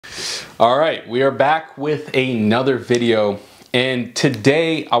All right, we are back with another video, and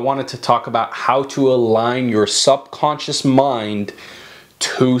today I wanted to talk about how to align your subconscious mind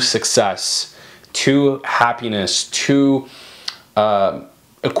to success, to happiness, to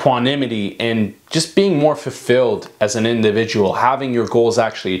equanimity, and just being more fulfilled as an individual, having your goals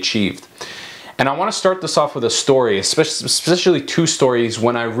actually achieved. And I want to start this off with a story, especially two stories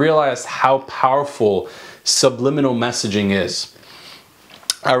when I realized how powerful subliminal messaging is.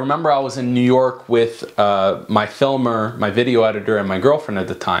 I remember I was in New York with my filmer, my video editor, and my girlfriend at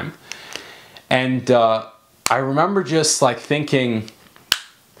the time. And I remember just like thinking,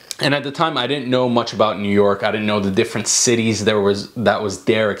 and at the time I didn't know much about New York. I didn't know the different cities that was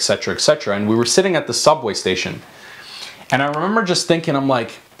there, etc., etc. And we were sitting at the subway station. And I remember just thinking, I'm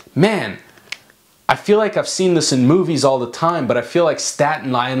like, man, I feel like I've seen this in movies all the time, but I feel like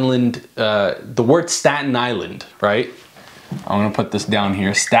Staten Island, the word Staten Island, right? I'm gonna put this down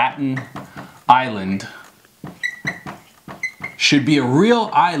here. Staten Island should be a real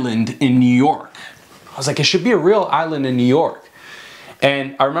island in New York. I was like, it should be a real island in New York.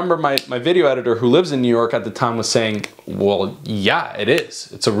 And I remember my video editor who lives in New York at the time was saying, well, yeah, it is.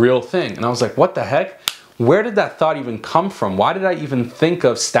 It's a real thing. And I was like, what the heck? Where did that thought even come from? Why did I even think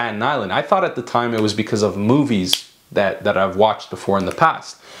of Staten Island? I thought at the time it was because of movies that I've watched before in the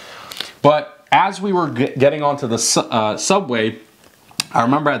past. But as we were getting onto the subway, I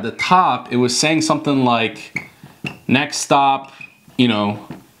remember at the top, it was saying something like, next stop, you know,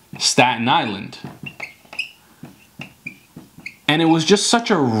 Staten Island. And it was just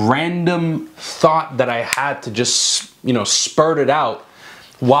such a random thought that I had to just, you know, spurt it out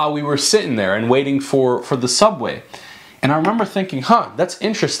while we were sitting there and waiting for the subway. And I remember thinking, huh, that's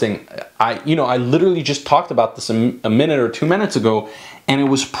interesting. I literally just talked about this a minute or 2 minutes ago, and it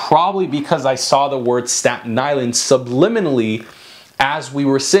was probably because I saw the word Staten Island subliminally as we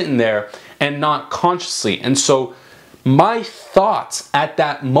were sitting there and not consciously. And so my thoughts at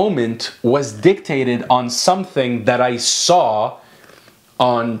that moment was dictated on something that I saw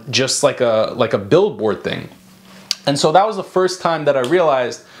on just like a billboard thing. And so that was the first time that I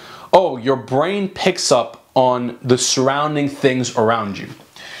realized, oh, your brain picks up on the surrounding things around you.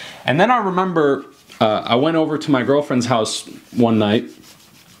 And then I remember I went over to my girlfriend's house one night,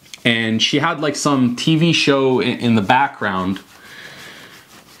 and she had like some TV show in the background,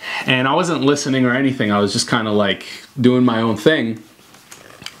 and I wasn't listening or anything. I was just kind of like doing my own thing.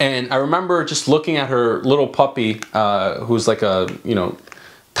 And I remember just looking at her little puppy, who's like a, you know,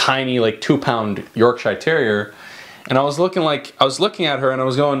 tiny, like 2-pound Yorkshire Terrier. And I was looking at her and I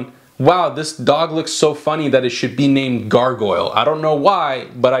was going, wow, this dog looks so funny that it should be named Gargoyle. I don't know why,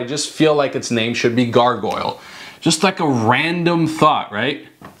 but I just feel like its name should be Gargoyle. Just like a random thought, right?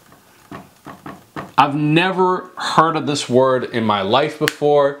 I've never heard of this word in my life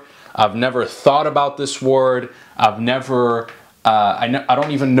before. I've never thought about this word. I've never, I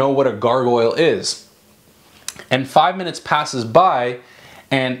don't even know what a gargoyle is. And 5 minutes passes by,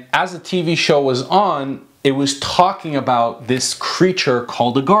 and as the TV show was on, it was talking about this creature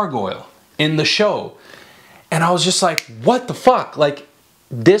called a gargoyle in the show. And I was just like, what the fuck? Like,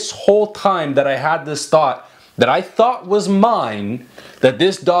 this whole time that I had this thought that I thought was mine, that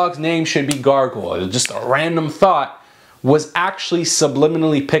this dog's name should be Gargoyle, just a random thought, was actually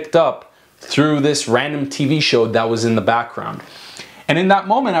subliminally picked up through this random TV show that was in the background. And in that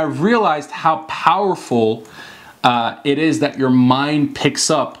moment, I realized how powerful it is that your mind picks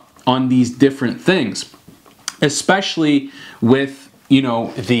up on these different things. Especially with, you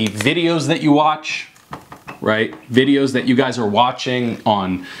know, the videos that you watch, right? Videos that you guys are watching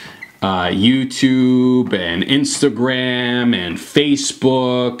on YouTube and Instagram and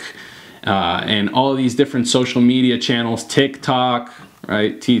Facebook and all these different social media channels, TikTok,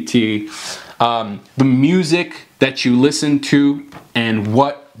 right? TT. The music that you listen to and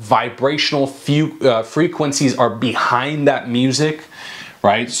what vibrational frequencies are behind that music,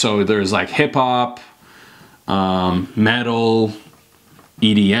 right? So there's like hip hop, metal,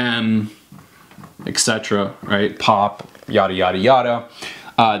 EDM, etc., right? Pop, yada, yada, yada.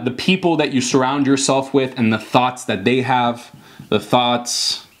 The people that you surround yourself with and the thoughts that they have, the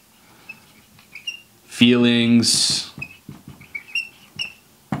thoughts, feelings,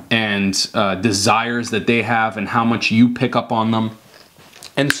 and desires that they have and how much you pick up on them.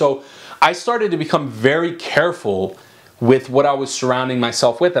 And so I started to become very careful with what I was surrounding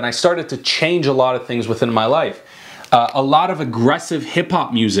myself with, and I started to change a lot of things within my life. A lot of aggressive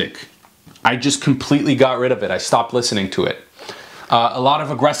hip-hop music, I just completely got rid of it. I stopped listening to it. A lot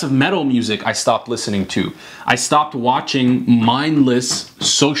of aggressive metal music I stopped listening to. I stopped watching mindless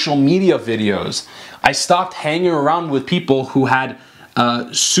social media videos. I stopped hanging around with people who had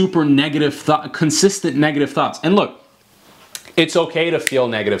super negative thought, consistent negative thoughts. And look, it's okay to feel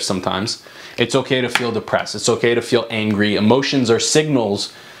negative sometimes. It's okay to feel depressed. It's okay to feel angry. Emotions are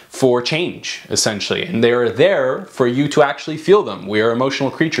signals for change, essentially, and they're there for you to actually feel them. We are emotional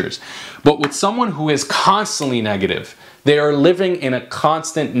creatures. But with someone who is constantly negative, they are living in a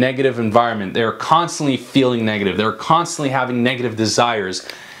constant negative environment. They're constantly feeling negative. They're constantly having negative desires.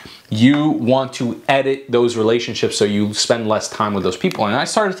 You want to edit those relationships so you spend less time with those people. And I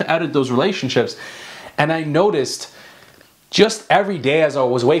started to edit those relationships, and I noticed just every day as I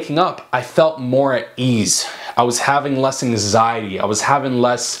was waking up, I felt more at ease. I was having less anxiety. I was having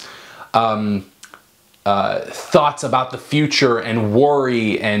less thoughts about the future and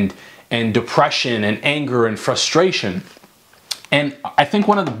worry and depression and anger and frustration. And I think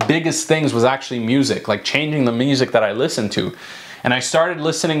one of the biggest things was actually music, like changing the music that I listened to. And I started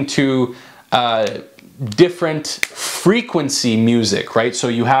listening to different frequency music, right? So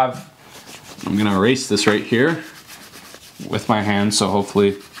you have, I'm gonna erase this right here with my hand, so hopefully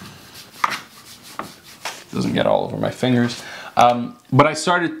it doesn't get all over my fingers. But I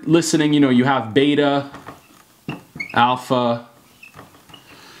started listening, you know, you have beta, alpha,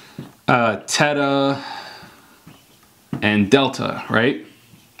 theta, and delta, right?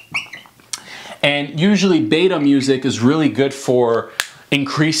 And usually beta music is really good for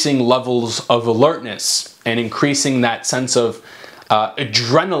increasing levels of alertness and increasing that sense of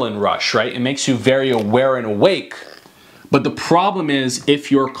adrenaline rush, right? It makes you very aware and awake. But the problem is,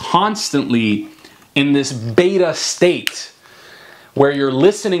 if you're constantly in this beta state where you're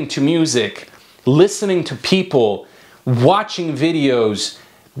listening to music, listening to people, watching videos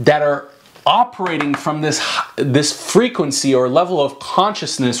that are operating from this frequency or level of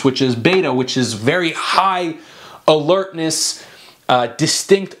consciousness, which is beta, which is very high alertness,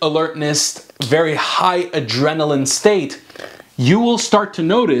 distinct alertness, very high adrenaline state, you will start to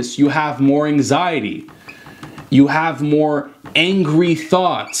notice you have more anxiety. You have more angry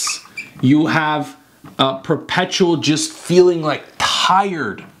thoughts. You have perpetual just feeling like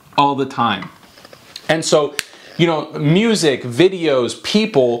tired all the time. And so, you know, music, videos,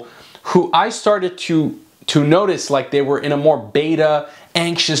 people who I started to notice like they were in a more beta,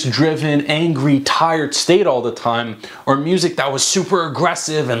 anxious, driven, angry, tired state all the time, or music that was super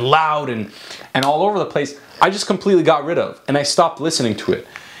aggressive and loud and all over the place, I just completely got rid of, and I stopped listening to it.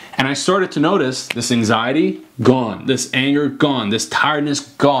 And I started to notice this anxiety, gone. This anger, gone. This tiredness,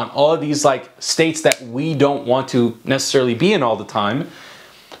 gone. All of these like states that we don't want to necessarily be in all the time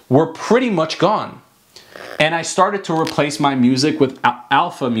were pretty much gone. And I started to replace my music with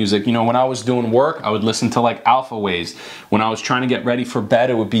alpha music. You know, when I was doing work, I would listen to like alpha waves. When I was trying to get ready for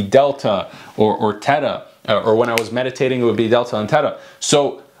bed, it would be delta or theta. Or when I was meditating, it would be delta and theta.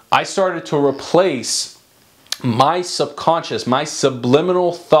 So I started to replace my subconscious, my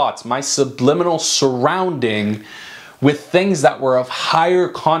subliminal thoughts, my subliminal surrounding with things that were of higher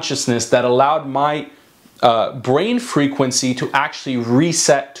consciousness that allowed my brain frequency to actually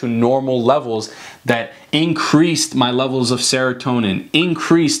reset to normal levels that increased my levels of serotonin,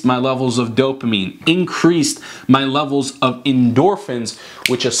 increased my levels of dopamine, increased my levels of endorphins,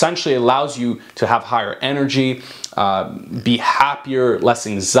 which essentially allows you to have higher energy, be happier, less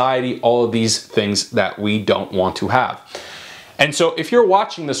anxiety, all of these things that we don't want to have. And so if you're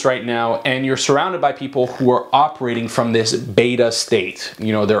watching this right now and you're surrounded by people who are operating from this beta state,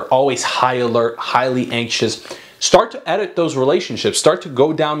 you know, they're always high alert, highly anxious, start to edit those relationships. Start to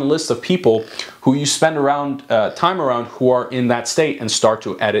go down the list of people who you spend time around who are in that state, and start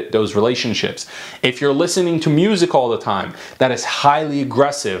to edit those relationships. If you're listening to music all the time that is highly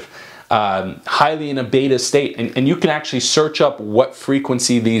aggressive, highly in a beta state, and you can actually search up what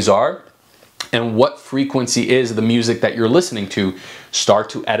frequency these are, and what frequency is the music that you're listening to, start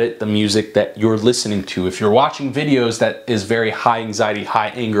to edit the music that you're listening to. If you're watching videos that is very high anxiety, high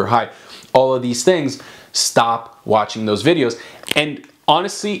anger, high all of these things, stop watching those videos. And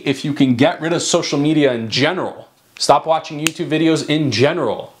honestly, if you can get rid of social media in general, stop watching YouTube videos in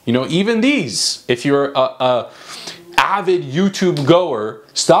general. You know, even these, if you're a avid YouTube goer,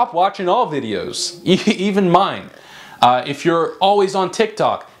 stop watching all videos, even mine. If you're always on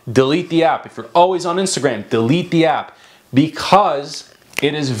TikTok, delete the app. If you're always on Instagram, delete the app, because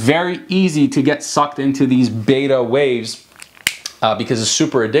it is very easy to get sucked into these beta waves because it's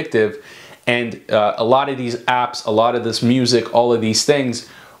super addictive. And a lot of these apps, a lot of this music, all of these things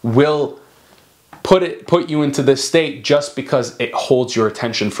will put you into this state just because it holds your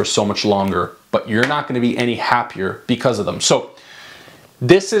attention for so much longer, but you're not going to be any happier because of them. So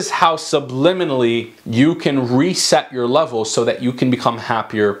this is how subliminally you can reset your levels so that you can become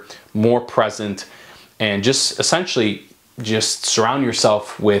happier, more present, and just essentially just surround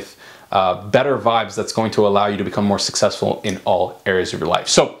yourself with better vibes that's going to allow you to become more successful in all areas of your life.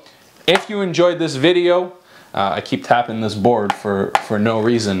 So if you enjoyed this video, I keep tapping this board for no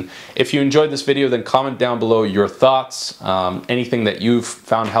reason. If you enjoyed this video, then comment down below your thoughts, anything that you've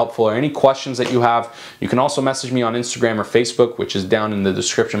found helpful, or any questions that you have. You can also message me on Instagram or Facebook, which is down in the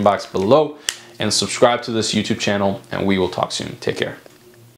description box below, and subscribe to this YouTube channel, and we will talk soon. Take care.